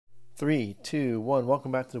Three, two, one.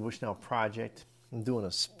 Welcome back to the Bushnell Project. I'm doing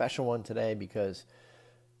a special one today because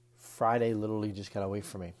Friday literally just got away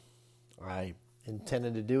from me. I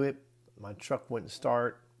intended to do it. My truck wouldn't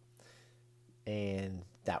start, and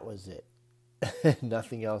that was it.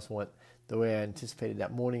 Nothing else went the way I anticipated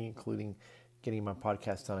that morning, including getting my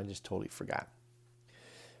podcast done. I just totally forgot.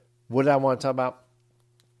 What did I want to talk about?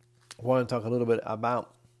 I want to talk a little bit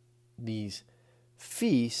about these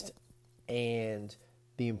feasts and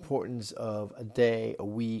the importance of a day, a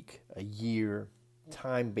week, a year,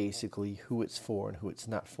 time, basically, who it's for and who it's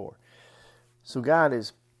not for. So God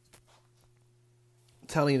is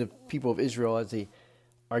telling the people of Israel as they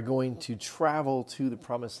are going to travel to the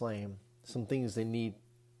promised land, some things they need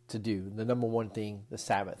to do. The number one thing, the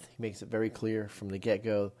Sabbath. He makes it very clear from the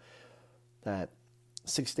get-go that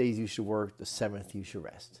 6 days you should work, the seventh you should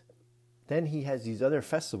rest. Then he has these other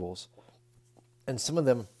festivals, and some of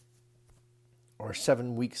them are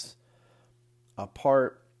 7 weeks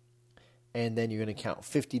apart, and then you're going to count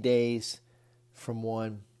 50 days from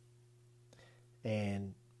one,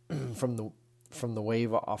 and from the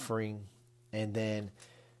wave offering, and then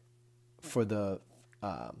for the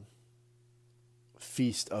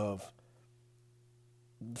feast of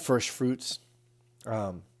first fruits.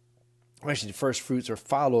 Actually, the first fruits are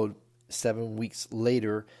followed 7 weeks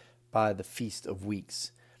later by the Feast of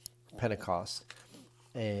Weeks, Pentecost,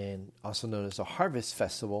 and also known as a harvest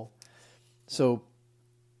festival. So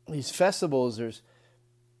these festivals, there's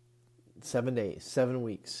 7 days, 7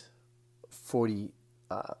 weeks, 50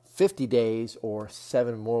 days, or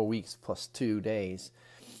 7 more weeks plus 2 days.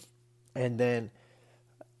 And then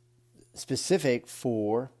specific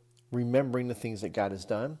for remembering the things that God has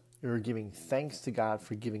done. We're giving thanks to God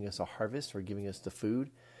for giving us a harvest, for giving us the food.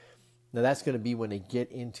 Now that's going to be when they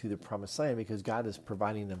get into the promised land, because God is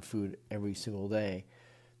providing them food every single day.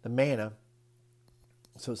 The manna.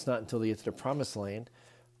 So it's not until they get to the promised land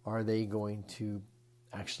are they going to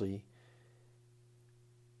actually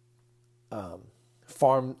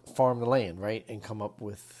farm the land, right, and come up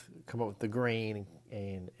with the grain,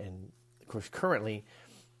 and of course currently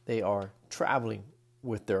they are traveling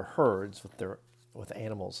with their herds, with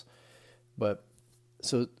animals. But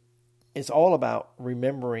so it's all about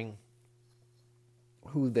remembering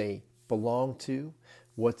who they belong to,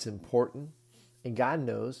 what's important. And God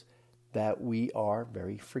knows that we are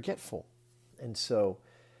very forgetful. And so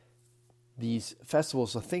these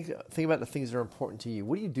festivals, so think about the things that are important to you.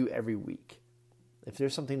 What do you do every week? If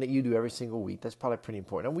there's something that you do every single week, that's probably pretty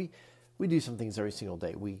important. And we do some things every single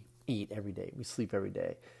day. We eat every day. We sleep every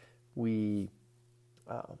day. We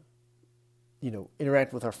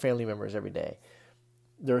interact with our family members every day.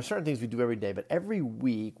 There are certain things we do every day, but every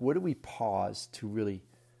week, what do we pause to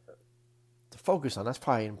focus on? That's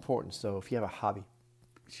probably important. So if you have a hobby,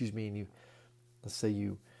 and let's say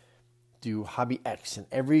you do hobby X, and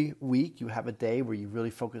every week you have a day where you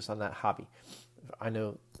really focus on that hobby. I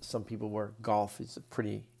know some people where golf is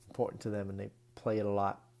pretty important to them and they play it a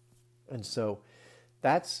lot. And so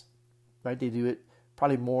that's, right, they do it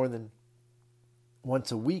probably more than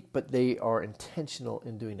once a week, but they are intentional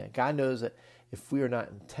in doing that. God knows that if we are not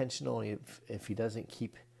intentional, if he doesn't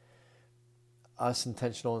keep us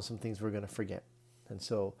intentional in some things, we're going to forget. And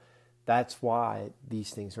so that's why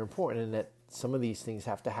these things are important, and that some of these things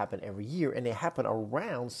have to happen every year, and they happen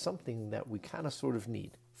around something that we kind of sort of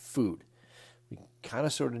need, food. We kind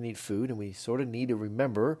of sort of need food, and we sort of need to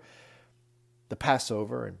remember the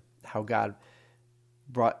Passover and how God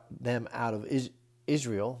brought them out of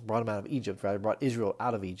Israel, brought them out of Egypt, rather, brought Israel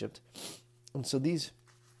out of Egypt. And so these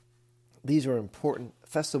are important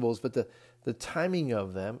festivals, but the timing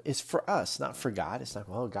of them is for us, not for God. It's not,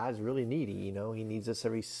 well, God's really needy, he needs us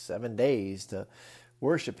every 7 days to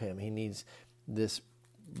worship him. He needs this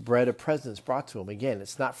bread of presence brought to him. Again,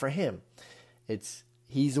 it's not for him.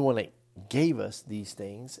 He's the one that gave us these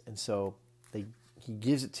things, and so he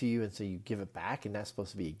gives it to you, and so you give it back, and that's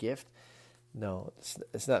supposed to be a gift. No,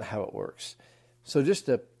 it's not how it works. So just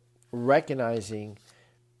recognizing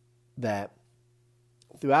that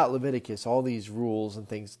throughout Leviticus, all these rules and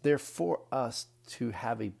things, they're for us to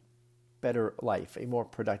have a better life, a more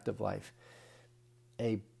productive life,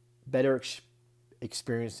 a better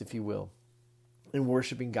experience, if you will, in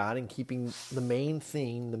worshiping God and keeping the main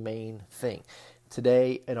thing the main thing.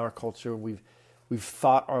 Today in our culture, we've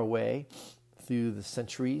thought our way through the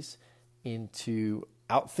centuries into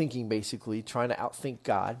outthinking, basically, trying to outthink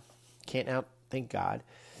God. Can't outthink God.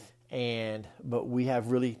 But we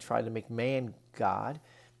have really tried to make man God,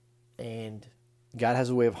 and God has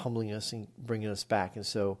a way of humbling us and bringing us back. And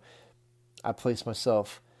so I place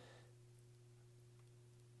myself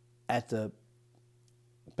at the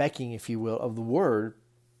becking, if you will, of the Word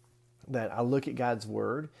that I look at God's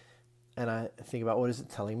word and I think about, what is it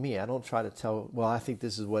telling me? I don't try to tell, well, I think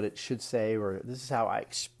this is what it should say, or this is how I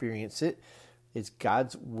experience it. It's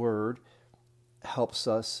God's word helps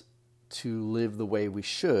us to live the way we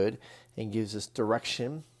should and gives us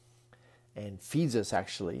direction and feeds us,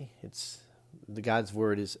 actually. God's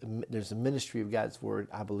word is, there's a ministry of God's word,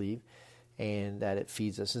 I believe, and that it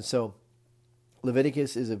feeds us. And so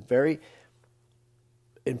Leviticus is a very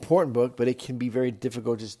important book, but it can be very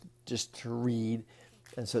difficult just to read.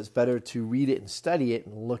 And so it's better to read it and study it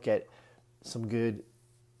and look at some good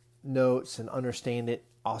notes and understand it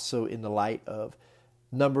also in the light of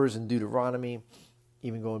Numbers and Deuteronomy,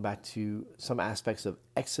 even going back to some aspects of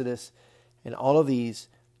Exodus. And all of these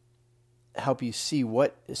help you see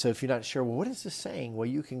so if you're not sure, well, what is this saying? Well,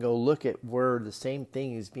 you can go look at where the same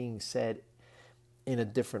thing is being said in a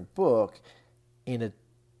different book and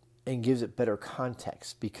gives it better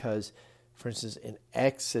context. Because, for instance, in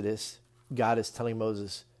Exodus, God is telling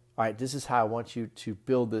Moses, all right, this is how I want you to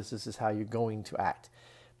build this. This is how you're going to act.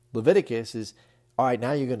 Leviticus is, all right,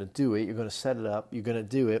 now you're going to do it. You're going to set it up. You're going to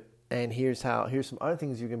do it. And here's some other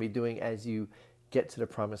things you're going to be doing as you get to the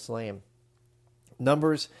promised land.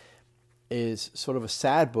 Numbers is sort of a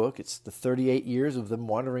sad book. It's the 38 years of them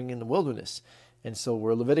wandering in the wilderness. And so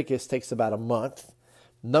where Leviticus takes about a month,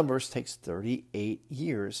 Numbers takes 38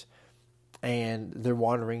 years. And they're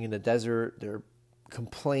wandering in the desert. They're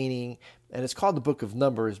complaining. And it's called the book of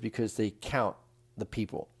Numbers because they count the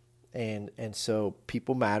people. And so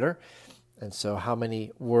people matter. And so how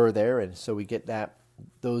many were there? And so we get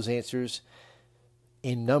those answers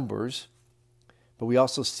in Numbers. But we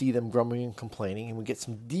also see them grumbling and complaining, and we get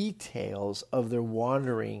some details of their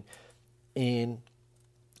wandering in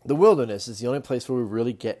the wilderness. It's the only place where we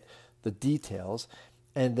really get the details.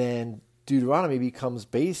 And then Deuteronomy becomes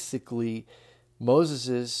basically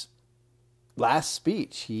Moses' last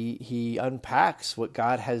speech. He unpacks what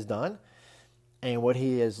God has done and what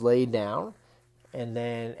he has laid down. And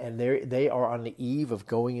they are on the eve of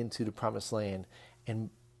going into the promised land,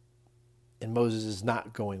 and Moses is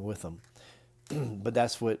not going with them. But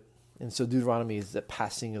and so Deuteronomy is the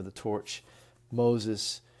passing of the torch,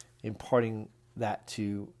 Moses imparting that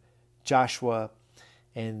to Joshua,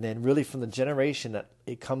 and then really from the generation that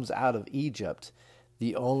it comes out of Egypt,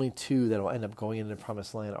 the only two that will end up going into the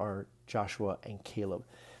promised land are Joshua and Caleb.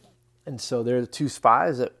 And so they're the two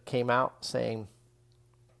spies that came out saying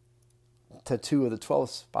to two of the 12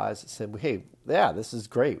 spies that said, hey, yeah, this is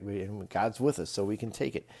great. God's with us, so we can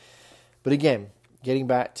take it. But again, getting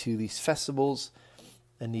back to these festivals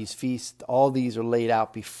and these feasts, all these are laid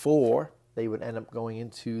out before they would end up going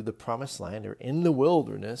into the promised land. They're in the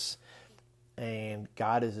wilderness, and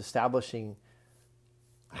God is establishing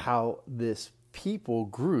how this people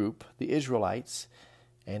group, the Israelites,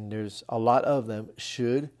 and there's a lot of them,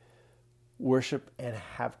 should worship and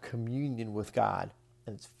have communion with God.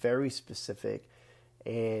 And it's very specific,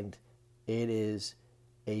 and it is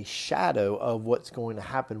a shadow of what's going to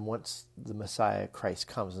happen once the Messiah Christ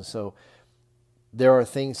comes. And so there are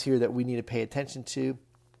things here that we need to pay attention to,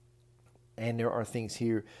 and there are things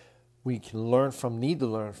here we can need to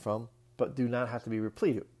learn from, but do not have to be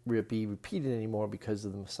repeated anymore because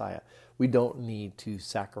of the Messiah. We don't need to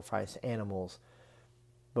sacrifice animals,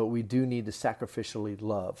 but we do need to sacrificially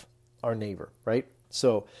love our neighbor, right?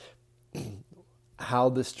 So how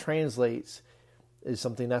this translates is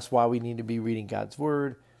something, that's why we need to be reading God's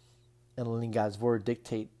word and letting God's word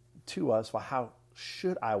dictate to us, well, how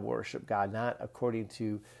should I worship God? Not according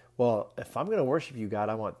to, well, if I'm going to worship you, God,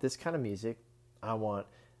 I want this kind of music, I want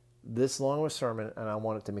this long of a sermon, and I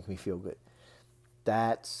want it to make me feel good.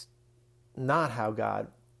 That's not how God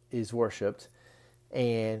is worshipped,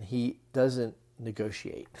 and he doesn't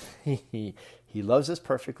negotiate. He loves us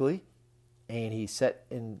perfectly, and he set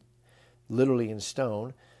literally in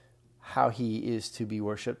stone how he is to be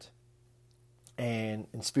worshipped, and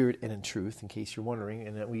in spirit and in truth, in case you're wondering.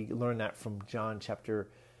 And we learn that from John chapter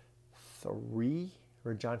 3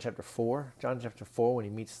 or John chapter 4. John chapter 4, when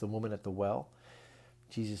he meets the woman at the well,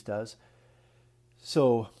 Jesus does.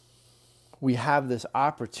 So we have this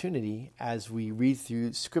opportunity as we read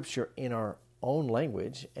through Scripture in our own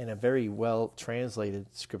language, and a very well translated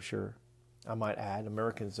Scripture, I might add.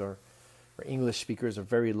 Americans or English speakers are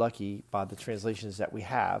very lucky by the translations that we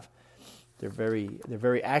have. They're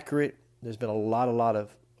very accurate. There's been a lot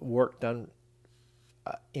of work done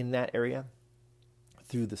in that area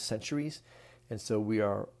through the centuries, and so we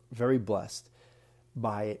are very blessed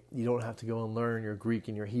by it. You don't have to go and learn your Greek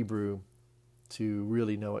and your Hebrew to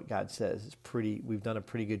really know what God says. We've done a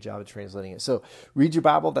pretty good job of translating it. So read your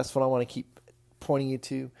Bible. That's what I want to keep pointing you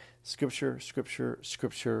to. Scripture, Scripture,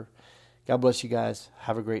 Scripture. God bless you guys.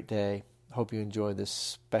 Have a great day. Hope you enjoy this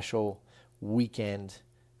special weekend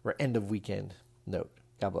or end of weekend note.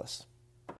 God bless.